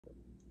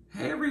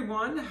Hey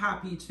everyone,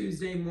 happy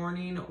Tuesday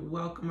morning.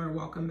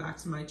 Welcome back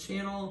to my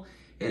channel.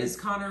 It is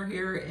Connor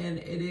here and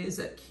it is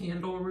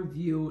Candle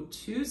Review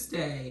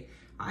Tuesday.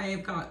 I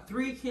have got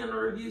 3 candle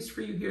reviews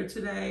for you here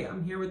today.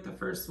 I'm here with the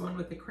first one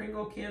with the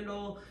Kringle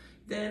Candle.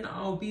 Then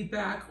I'll be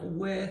back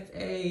with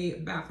a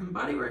Bath &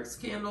 Body Works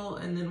candle,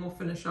 and then we'll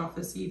finish off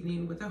this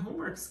evening with a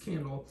Homeworks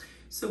candle.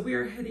 So we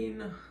are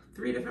hitting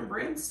 3 different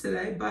brands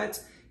today,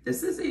 but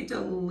this is a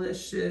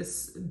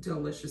delicious,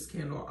 delicious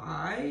candle.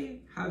 I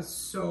have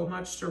so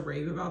much to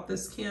rave about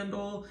this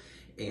candle.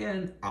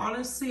 And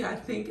honestly, I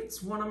think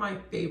it's one of my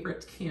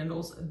favorite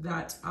candles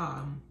that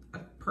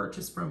I've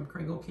purchased from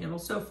Kringle Candle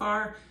so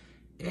far.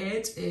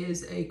 It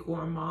is a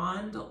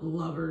gourmand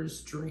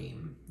lover's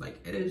dream.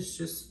 Like, it is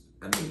just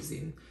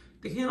amazing.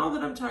 The candle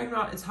that I'm talking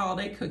about is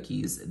Holiday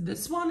Cookies.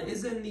 This one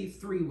is in the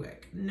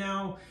 3-wick.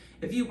 Now,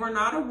 if you were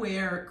not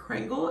aware,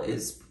 Kringle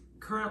is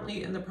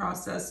currently in the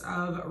process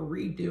of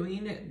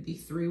redoing the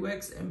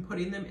 3-wicks and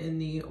putting them in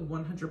the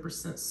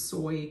 100%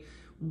 soy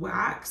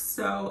wax.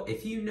 So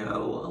if you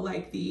know,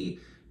 like the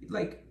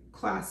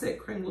classic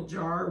Kringle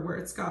jar where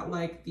it's got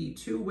like the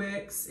 2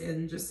 wicks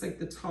and just like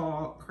the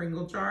tall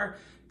Kringle jar,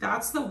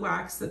 that's the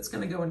wax that's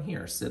going to go in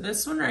here. So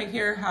this one right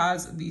here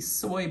has the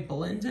soy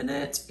blend in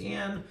it,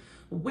 and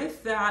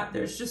with that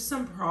there's just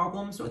some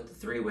problems with the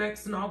 3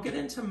 wicks, and I'll get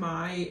into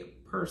my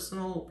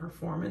personal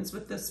performance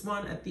with this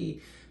one at the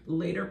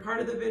later part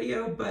of the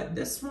video. But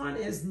this one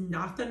is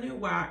not the new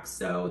wax,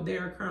 so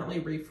they're currently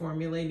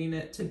reformulating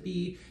it to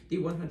be the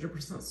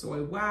 100%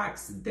 soy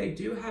wax. They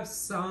do have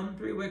some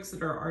 3 wicks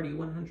that are already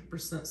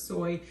 100%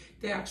 soy.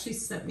 They actually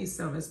sent me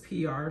some as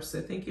PR,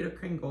 so thank you to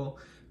Kringle.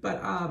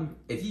 But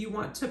if you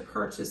want to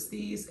purchase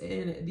these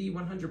in the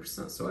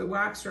 100% soy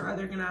wax, you're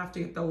either gonna have to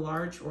get the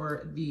large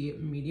or the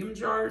medium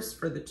jars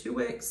for the 2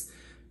 wicks.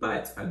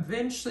 But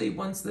eventually,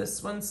 once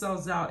this one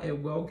sells out, it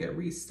will get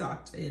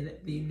restocked in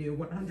the new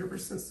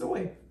 100%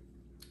 soy.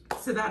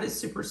 So that is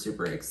super,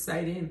 super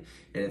exciting.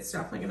 And it's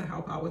definitely gonna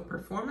help out with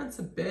performance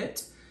a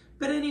bit.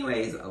 But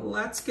anyways,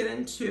 let's get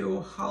into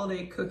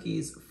Holiday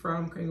Cookies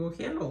from Kringle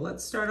Candle.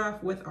 Let's start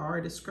off with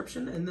our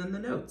description and then the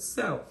notes.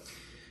 So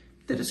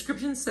the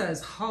description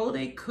says,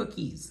 Holiday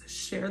Cookies.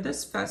 Share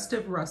this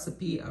festive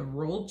recipe of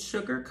rolled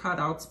sugar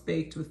cutouts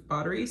baked with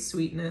buttery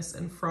sweetness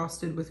and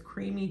frosted with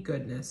creamy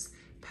goodness.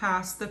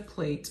 Pass the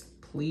plate,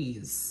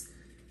 please.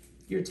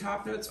 Your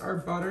top notes are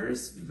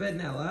butters,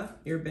 vanilla.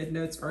 Your mid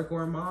notes are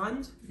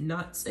gourmand,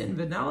 nuts, and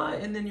vanilla.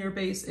 And then your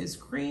base is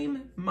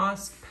cream,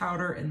 musk,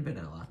 powder, and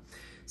vanilla.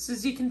 So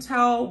as you can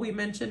tell, we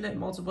mentioned it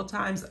multiple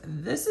times.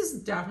 This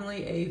is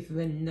definitely a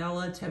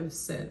vanilla type of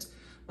scent.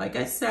 Like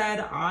I said,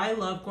 I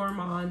love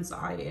gourmands.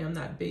 I am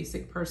that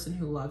basic person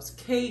who loves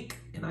cake,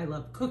 and I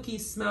love cookie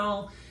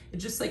smell.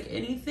 And just like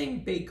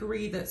anything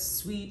bakery that's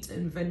sweet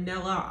and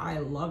vanilla, I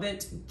love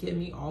it. Give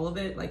me all of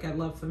it. Like, I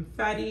love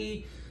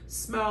confetti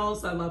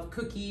smells. I love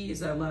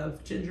cookies. I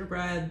love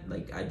gingerbread.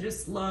 Like, I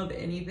just love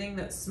anything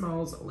that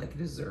smells like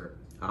dessert.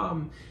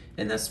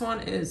 And this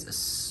one is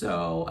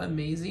so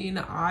amazing.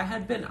 I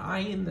had been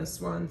eyeing this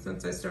one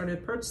since I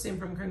started purchasing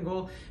from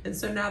Kringle. And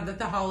so now that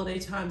the holiday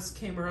times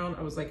came around,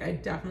 I was like, I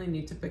definitely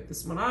need to pick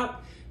this one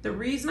up. The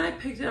reason I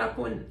picked it up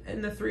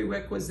in the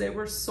 3-wick was they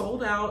were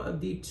sold out of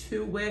the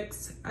 2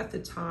 wicks at the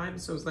time.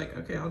 So I was like,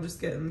 okay, I'll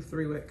just get in the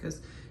 3-wick because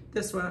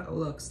this one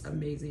looks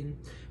amazing.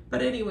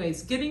 But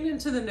anyways, getting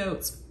into the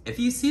notes, if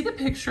you see the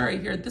picture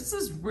right here, this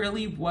is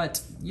really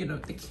what, you know,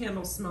 the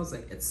candle smells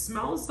like. It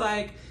smells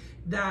like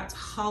that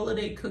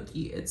holiday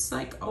cookie. It's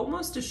like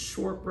almost a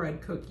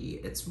shortbread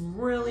cookie. It's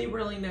really,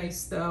 really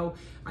nice though.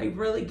 I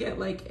really get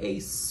like a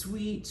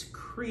sweet,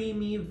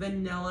 creamy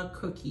vanilla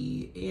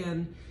cookie,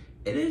 and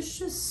it is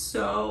just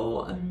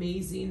so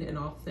amazing and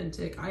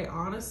authentic. I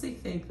honestly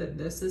think that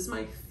this is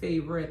my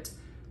favorite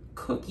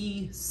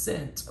cookie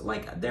scent.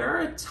 Like, there are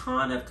a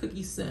ton of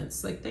cookie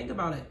scents. Like, think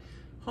about it.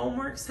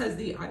 Homeworks has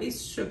the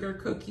iced sugar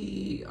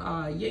cookie.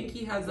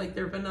 Yankee has like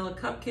their vanilla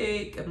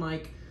cupcake, and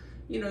like,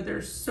 you know,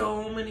 there's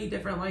so many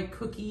different like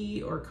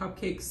cookie or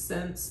cupcake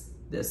scents.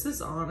 This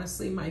is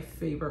honestly my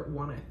favorite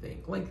one, I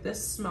think. Like,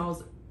 this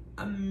smells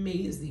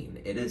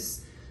amazing. It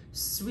is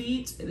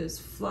sweet, it is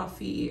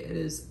fluffy,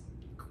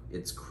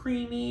 it's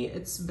creamy,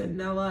 it's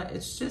vanilla.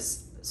 It's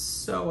just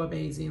so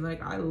amazing.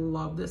 Like, I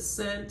love this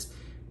scent.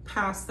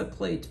 Pass the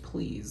plate,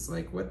 please.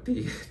 Like what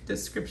the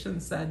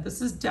description said.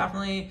 This is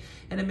definitely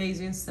an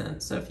amazing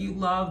scent. So if you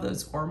love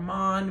those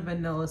gourmand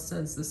vanilla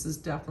scents, this is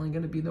definitely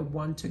going to be the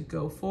one to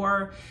go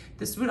for.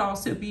 This would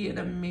also be an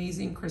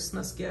amazing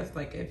Christmas gift.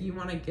 Like, if you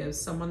want to give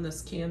someone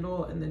this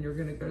candle and then you're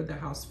going to go to their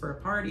house for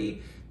a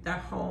party,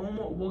 that home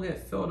will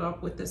get filled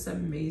up with this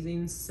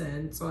amazing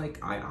scent. Like,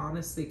 I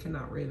honestly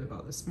cannot rave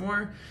about this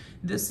more.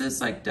 This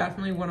is like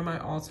definitely one of my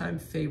all-time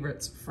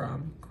favorites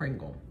from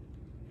Kringle.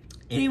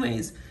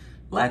 Anyways,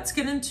 let's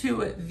get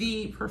into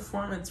the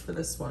performance for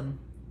this one.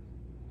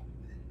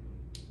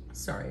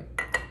 Sorry,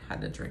 had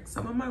to drink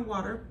some of my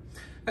water.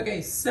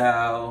 Okay,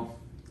 so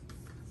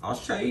I'll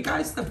show you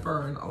guys the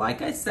burn.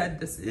 Like I said,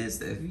 this is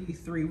the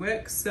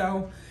 3-wick.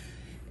 So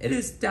It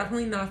is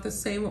definitely not the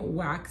same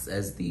wax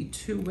as the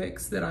 2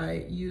 wicks that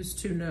I'm used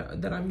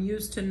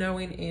to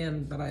knowing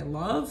and that I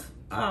love.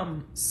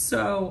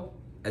 So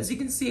as you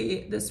can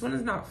see, this one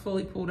is not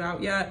fully pulled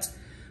out yet,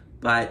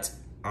 but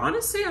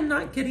honestly, I'm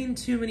not getting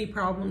too many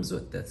problems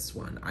with this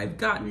one. I've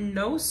gotten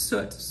no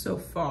soot so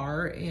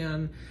far,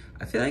 and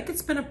I feel like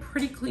it's been a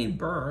pretty clean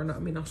burn. I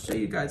mean, I'll show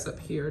you guys up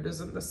here.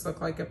 Doesn't this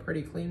look like a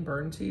pretty clean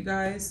burn to you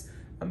guys?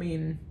 I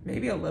mean,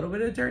 maybe a little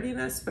bit of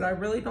dirtiness, but I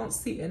really don't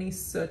see any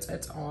soot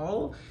at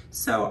all.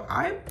 So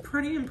I'm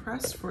pretty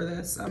impressed for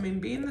this. I mean,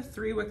 being the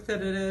 3 wick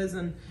that it is,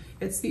 and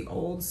it's the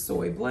old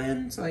soy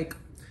blend, like,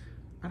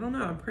 I don't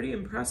know, I'm pretty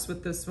impressed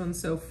with this one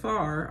so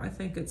far. I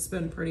think it's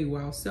been pretty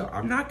well. So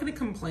I'm not gonna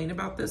complain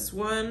about this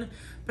one,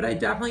 but I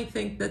definitely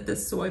think that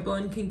this soy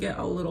blend can get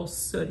a little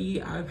sooty.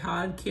 I've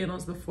had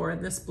candles before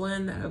in this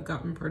blend that have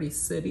gotten pretty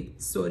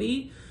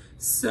sooty.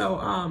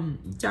 So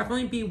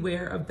definitely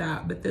beware of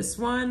that. But this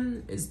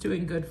one is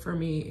doing good for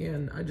me,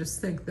 and I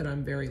just think that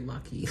I'm very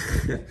lucky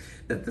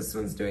that this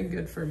one's doing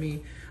good for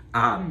me.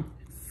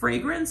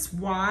 Fragrance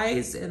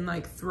wise and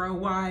like throw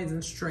wise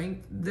and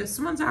strength, this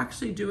one's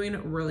actually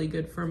doing really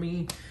good for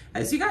me.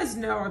 As you guys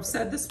know, I've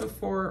said this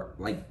before,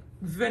 like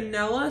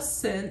vanilla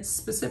scents,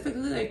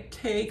 specifically like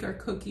cake or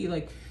cookie,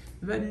 like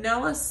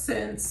vanilla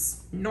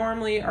scents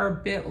normally are a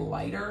bit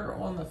lighter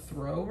on the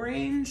throw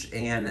range,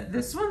 and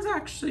this one's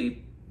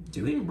actually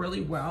doing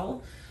really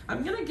well.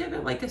 I'm gonna give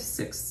it like a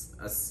 6.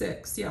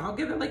 Yeah, I'll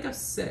give it like a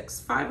 6,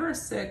 5 or a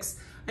 6.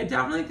 I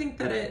definitely think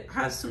that it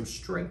has some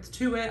strength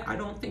to it. I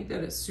don't think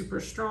that it's super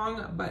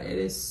strong, but it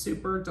is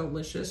super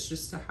delicious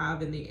just to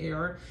have in the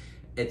air.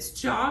 Its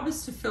job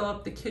is to fill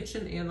up the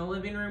kitchen and the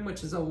living room,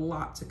 which is a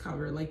lot to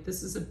cover. Like,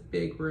 this is a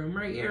big room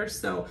right here,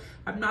 so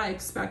I'm not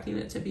expecting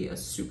it to be a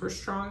super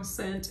strong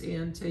scent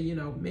and to, you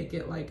know, make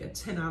it like a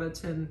 10 out of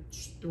 10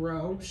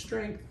 throw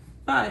strength.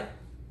 But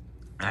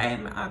I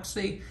am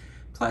actually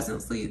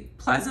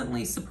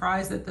pleasantly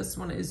surprised that this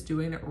one is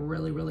doing it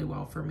really, really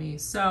well for me.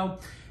 So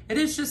it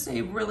is just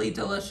a really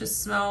delicious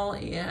smell,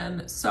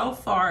 and so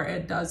far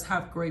it does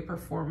have great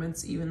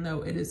performance, even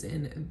though it is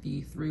in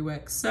the 3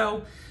 wick.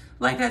 So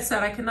like I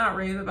said, I cannot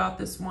rave about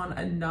this one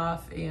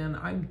enough, and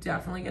I'm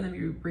definitely going to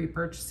be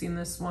repurchasing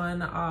this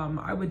one.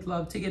 I would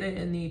love to get it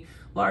in the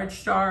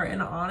large jar,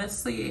 and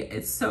honestly,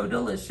 it's so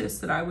delicious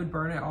that I would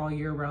burn it all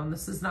year round.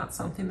 This is not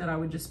something that I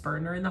would just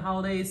burn during the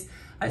holidays.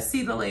 I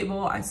see the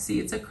label, I see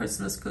it's a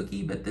Christmas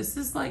cookie, but this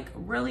is like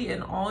really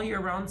an all year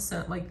round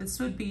scent. Like, this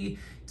would be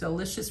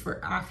delicious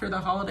for after the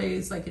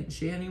holidays, like in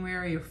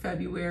January or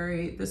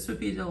February. This would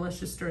be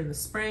delicious during the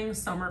spring,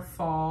 summer,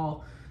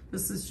 fall.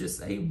 This is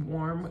just a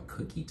warm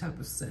cookie type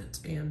of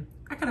scent, and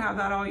I could have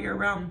that all year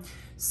round.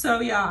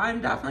 So yeah,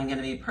 I'm definitely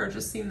gonna be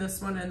purchasing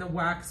this one and the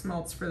wax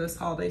melts for this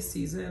holiday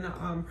season.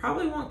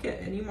 Probably won't get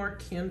any more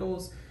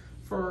candles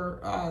for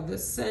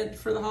this scent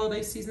for the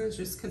holiday season,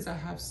 just because I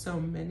have so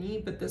many,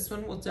 but this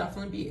one will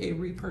definitely be a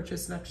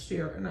repurchase next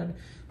year, and I'd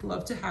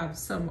love to have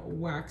some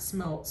wax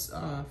melts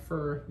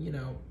for, you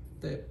know,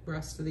 the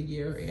rest of the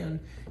year and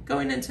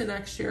going into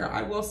next year.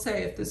 I will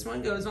say, if this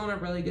one goes on a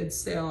really good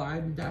sale,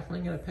 I'm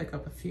definitely gonna pick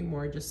up a few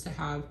more just to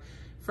have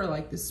for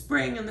like the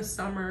spring and the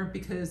summer,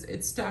 because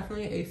it's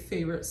definitely a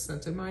favorite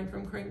scent of mine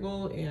from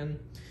Kringle, and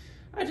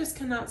I just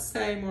cannot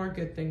say more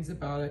good things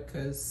about it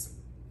because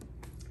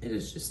it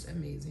is just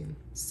amazing.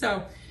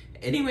 So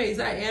anyways,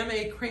 I am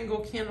a Kringle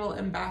Candle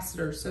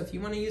ambassador. So if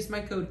you want to use my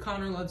code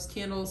Connor Loves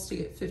Candles to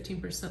get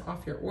 15%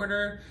 off your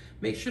order,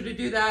 make sure to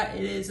do that.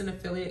 It is an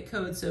affiliate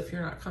code, so if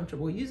you're not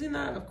comfortable using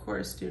that, of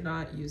course, do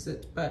not use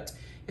it. But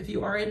if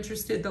you are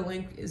interested, the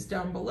link is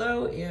down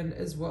below, and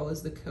as well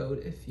as the code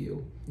if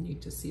you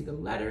need to see the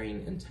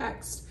lettering and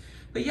text.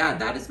 But yeah,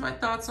 that is my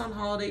thoughts on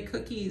holiday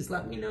cookies.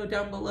 Let me know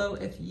down below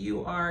if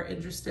you are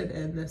interested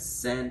in this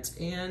scent,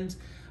 and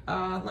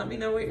let me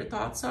know what your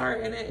thoughts are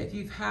in it if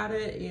you've had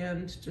it,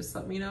 and just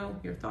let me know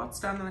your thoughts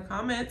down in the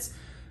comments.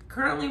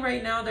 Currently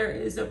right now there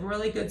is a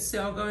really good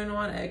sale going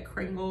on at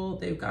Kringle.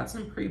 They've got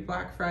some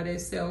pre-Black Friday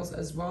sales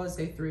as well as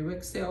a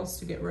 3-wick sales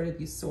to get rid of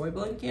these soy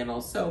blend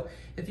candles. So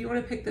if you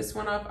want to pick this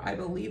one up, I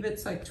believe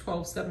it's like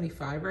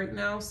 $12.75 right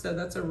now. So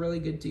that's a really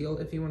good deal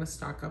if you want to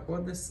stock up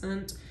on this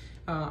scent.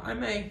 I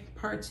may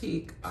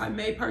partake,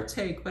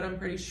 but I'm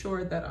pretty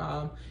sure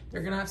that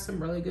they're gonna have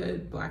some really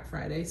good Black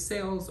Friday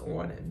sales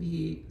on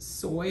the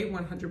soy,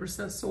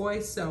 100%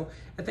 soy. So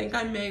I think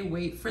I may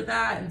wait for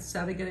that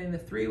instead of getting the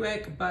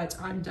 3-wick, but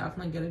I'm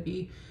definitely gonna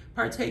be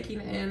partaking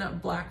in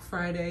Black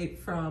Friday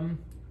from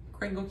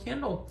Kringle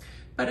Candle.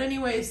 But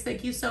anyways,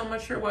 thank you so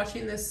much for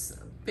watching this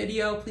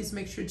video. Please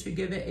make sure to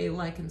give it a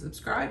like and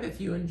subscribe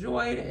if you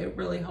enjoyed. It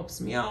really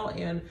helps me out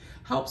and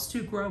helps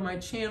to grow my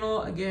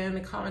channel.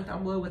 Again, comment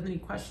down below with any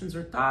questions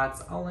or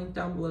thoughts. I'll link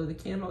down below the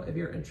candle if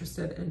you're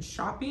interested in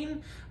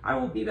shopping. I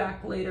will be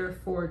back later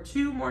for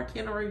 2 more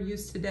candle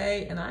reviews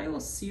today, and I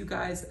will see you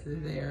guys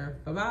there.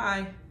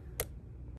 Bye-bye.